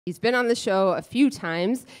He's been on the show a few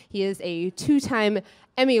times. He is a 2-time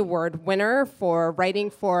Emmy Award winner for writing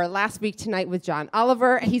for Last Week Tonight with John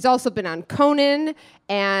Oliver. He's also been on Conan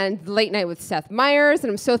and Late Night with Seth Meyers, and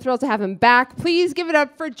I'm so thrilled to have him back. Please give it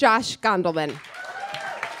up for Josh Gondelman.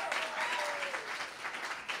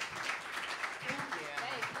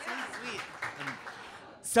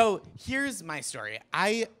 So here's my story.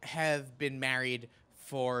 I have been married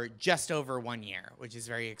for just over 1 year, which is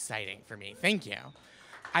very exciting for me. Thank you.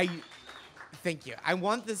 Thank you. I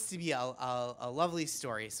want this to be a lovely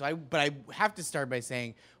story. But I have to start by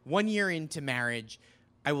saying 1 year into marriage,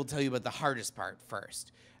 I will tell you about the hardest part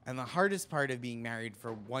first. And the hardest part of being married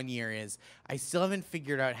for 1 year is I still haven't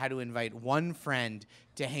figured out how to invite one friend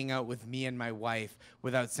to hang out with me and my wife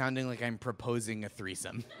without sounding like I'm proposing a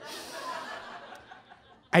threesome.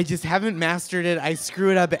 I just haven't mastered it. I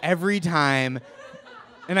screw it up every time.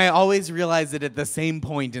 And I always realize it at the same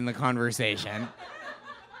point in the conversation.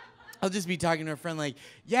 I'll just be talking to a friend like,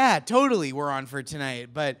 yeah, totally, we're on for tonight.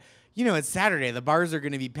 But, you know, it's Saturday. The bars are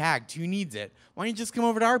going to be packed. Who needs it? Why don't you just come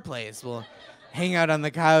over to our place? We'll hang out on the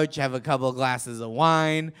couch, have a couple glasses of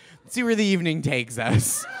wine, see where the evening takes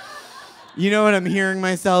us. You know what I'm hearing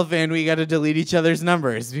myself, and we got to delete each other's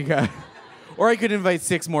numbers because... Or I could invite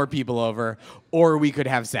 6 more people over, or we could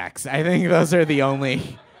have sex. I think those are the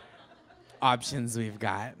only options we've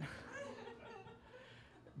got.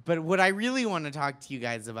 But what I really want to talk to you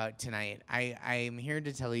guys about tonight, I'm here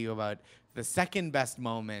to tell you about the second best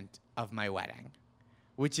moment of my wedding,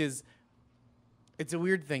 which is, it's a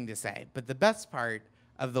weird thing to say, but the best part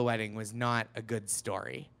of the wedding was not a good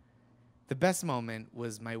story. The best moment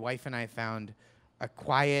was my wife and I found a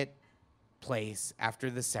quiet place after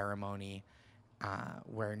the ceremony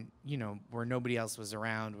where nobody else was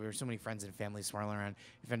around. We were so many friends and family swirling around.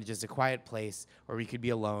 We found just a quiet place where we could be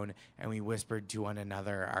alone, and we whispered to one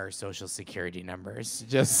another our social security numbers.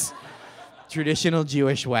 Just traditional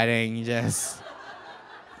Jewish wedding. Just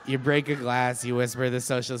you break a glass, you whisper the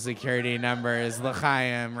social security numbers,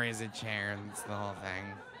 l'chaim, raise a chair, and it's the whole thing.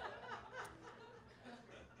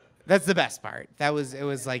 That's the best part.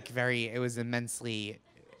 It was immensely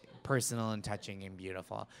personal and touching and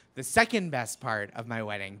beautiful. The second best part of my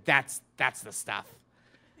wedding, that's the stuff.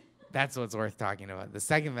 That's what's worth talking about. The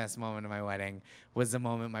second best moment of my wedding was the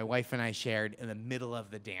moment my wife and I shared in the middle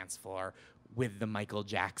of the dance floor with the Michael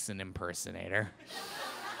Jackson impersonator.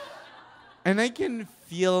 And I can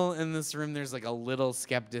feel in this room there's like a little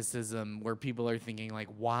skepticism where people are thinking like,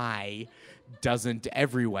 why doesn't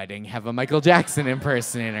every wedding have a Michael Jackson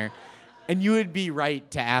impersonator? And you would be right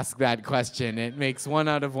to ask that question. It makes 1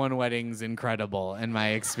 out of 1 weddings incredible in my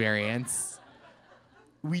experience.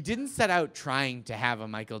 We didn't set out trying to have a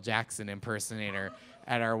Michael Jackson impersonator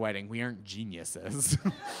at our wedding. We aren't geniuses.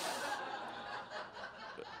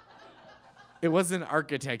 It wasn't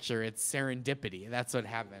architecture, it's serendipity. That's what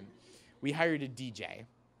happened. We hired a DJ.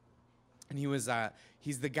 And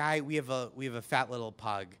he's the guy, we have a fat little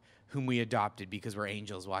pug whom we adopted because we're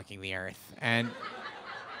angels walking the earth. And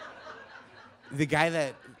the guy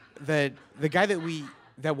that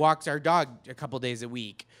walks our dog a couple days a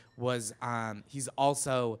week was he's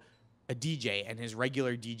also a DJ, and his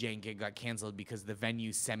regular DJing gig got canceled because the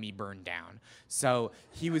venue semi-burned down. So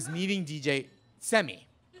he was needing DJ semi.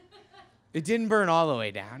 It didn't burn all the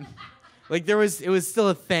way down. Like it was still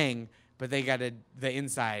a thing, but the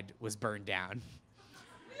inside was burned down.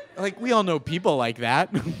 Like we all know people like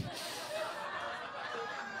that.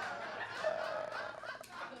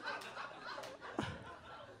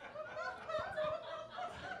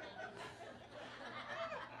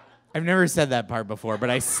 I've never said that part before, but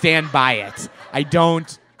I stand by it. I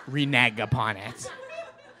don't renege upon it.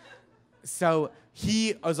 So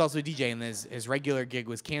he was also a DJ, and his regular gig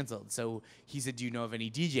was canceled. So he said, do you know of any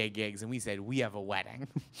DJ gigs? And we said, we have a wedding.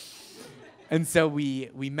 And so we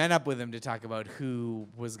met up with him to talk about who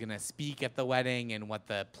was going to speak at the wedding and what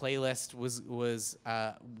the playlist was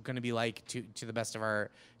going to be like to the best of our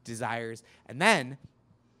desires. And then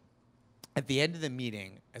at the end of the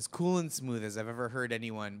meeting, as cool and smooth as I've ever heard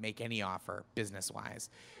anyone make any offer, business-wise,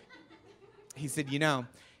 he said, you know,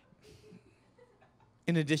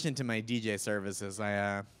 in addition to my DJ services,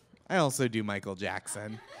 I also do Michael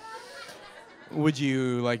Jackson. Would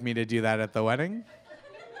you like me to do that at the wedding?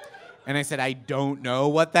 And I said, I don't know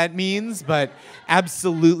what that means, but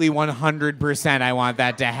absolutely 100% I want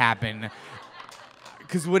that to happen.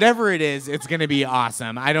 Because whatever it is, it's going to be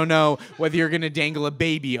awesome. I don't know whether you're going to dangle a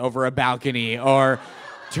baby over a balcony or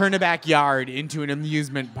turn a backyard into an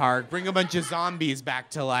amusement park, bring a bunch of zombies back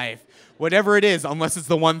to life. Whatever it is, unless it's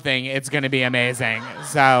the one thing, it's going to be amazing.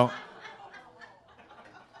 So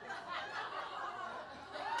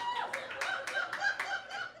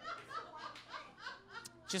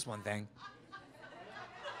Just one thing.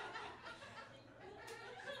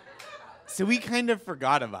 So we kind of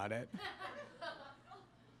forgot about it.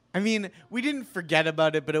 I mean, we didn't forget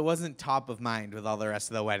about it, but it wasn't top of mind with all the rest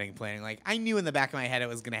of the wedding planning. Like, I knew in the back of my head it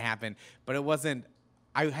was going to happen, but it wasn't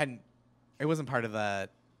part of I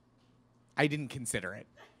didn't consider it.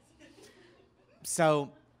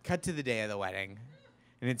 So, cut to the day of the wedding,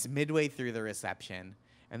 and it's midway through the reception,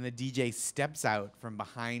 and the DJ steps out from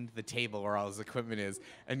behind the table where all his equipment is,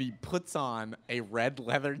 and he puts on a red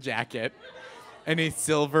leather jacket and a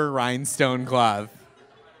silver rhinestone glove.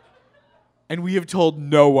 And we have told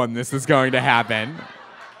no one this is going to happen.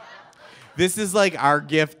 This is like our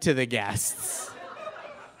gift to the guests.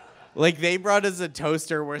 Like, they brought us a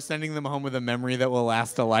toaster. We're sending them home with a memory that will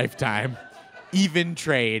last a lifetime. Even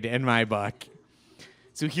trade in my book.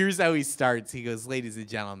 So here's how he starts. He goes, "Ladies and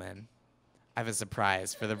gentlemen, I have a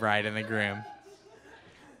surprise for the bride and the groom."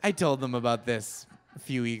 I told them about this a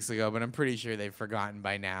few weeks ago, but I'm pretty sure they've forgotten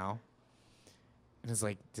by now. And I was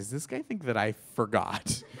like, does this guy think that I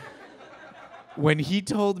forgot? When he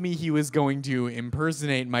told me he was going to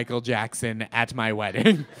impersonate Michael Jackson at my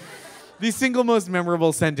wedding, the single most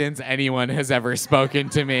memorable sentence anyone has ever spoken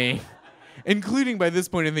to me, including by this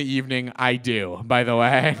point in the evening, "I do," by the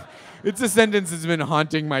way. It's a sentence that's been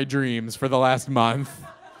haunting my dreams for the last month,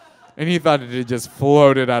 and he thought it had just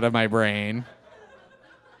floated out of my brain.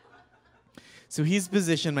 So he's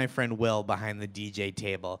positioned my friend Will behind the DJ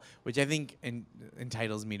table, which I think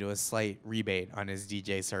entitles me to a slight rebate on his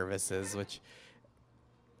DJ services, which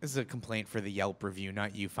is a complaint for the Yelp review,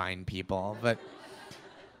 not you fine people. But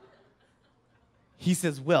he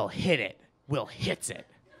says, "Will, hit it." Will hits it.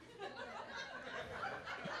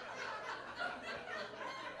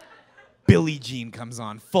 Billie Jean comes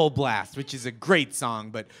on full blast, which is a great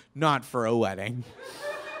song, but not for a wedding.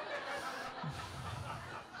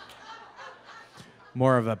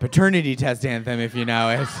 More of a paternity test anthem, if you know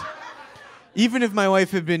it. Even if my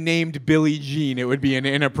wife had been named Billie Jean, it would be an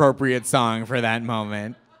inappropriate song for that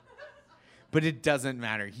moment. But it doesn't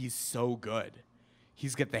matter. He's so good.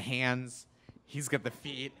 He's got the hands. He's got the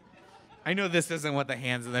feet. I know this isn't what the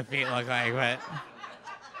hands and the feet look like, but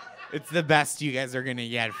it's the best you guys are going to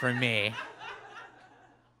get from me.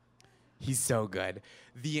 He's so good.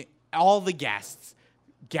 All the guests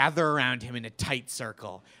gather around him in a tight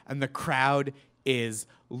circle, and the crowd is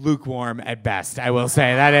lukewarm at best, I will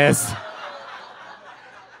say. That is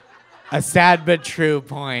a sad but true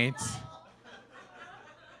point.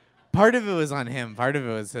 Part of it was on him. Part of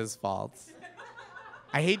it was his fault.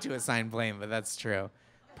 I hate to assign blame, but that's true.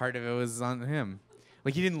 Part of it was on him.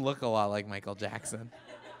 Like, he didn't look a lot like Michael Jackson.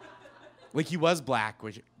 Like, he was black,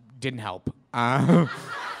 which didn't help.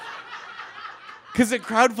 Because a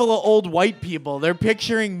crowd full of old white people, they're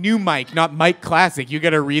picturing new Mike, not Mike Classic. You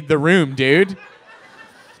gotta read the room, dude.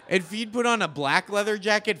 If he'd put on a black leather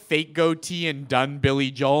jacket, fake goatee, and done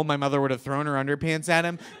Billy Joel, my mother would have thrown her underpants at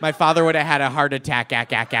him. My father would have had a heart attack.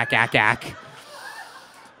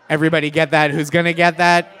 Everybody get that? Who's gonna get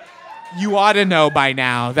that? You ought to know by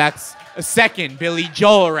now. That's a second Billy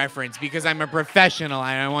Joel reference because I'm a professional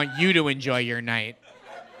and I want you to enjoy your night.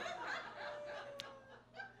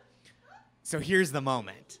 So here's the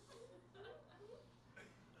moment.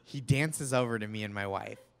 He dances over to me and my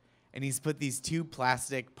wife, and he's put these two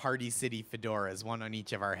plastic Party City fedoras, one on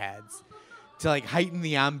each of our heads, to like heighten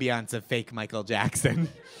the ambiance of fake Michael Jackson.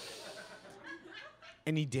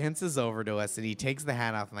 And he dances over to us, and he takes the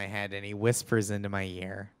hat off my head, and he whispers into my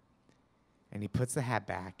ear. And he puts the hat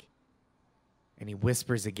back, and he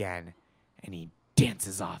whispers again, and he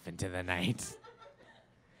dances off into the night.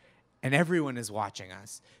 And everyone is watching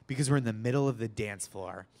us because we're in the middle of the dance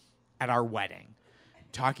floor at our wedding,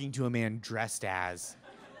 talking to a man dressed as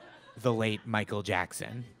the late Michael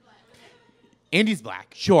Jackson. And he's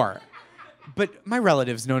black, sure. But my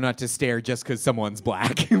relatives know not to stare just because someone's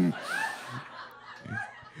black.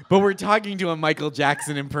 But we're talking to a Michael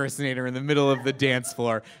Jackson impersonator in the middle of the dance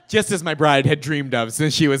floor, just as my bride had dreamed of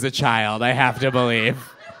since she was a child, I have to believe.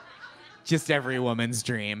 Just every woman's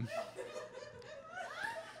dream.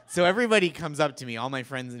 So everybody comes up to me, all my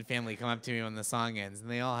friends and family come up to me when the song ends,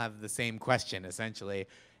 and they all have the same question, essentially.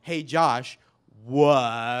 "Hey, Josh,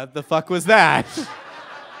 what the fuck was that?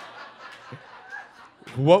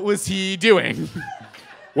 What was he doing?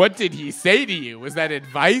 What did he say to you? Was that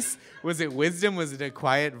advice? Was it wisdom? Was it a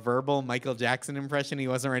quiet, verbal Michael Jackson impression he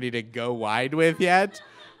wasn't ready to go wide with yet?"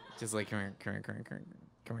 Just like, come here.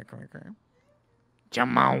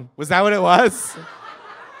 Jamal. Was that what it was?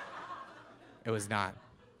 It was not.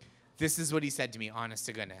 This is what he said to me, honest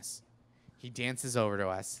to goodness. He dances over to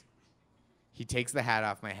us. He takes the hat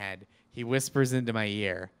off my head. He whispers into my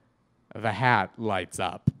ear, The hat lights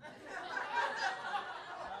up.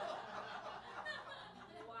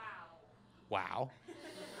 Wow.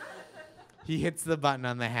 He hits the button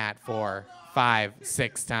on the hat 4, 5,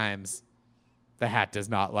 6 times. The hat does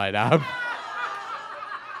not light up.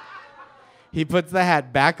 He puts the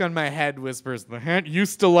hat back on my head, whispers, "The hat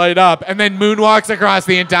used to light up," and then moonwalks across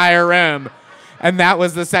the entire room. And that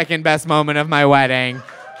was the second best moment of my wedding.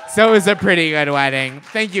 So it was a pretty good wedding.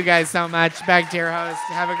 Thank you guys so much. Back to your host.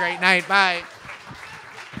 Have a great night. Bye.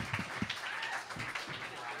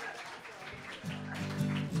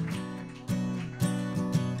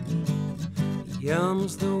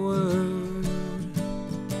 Yum's the word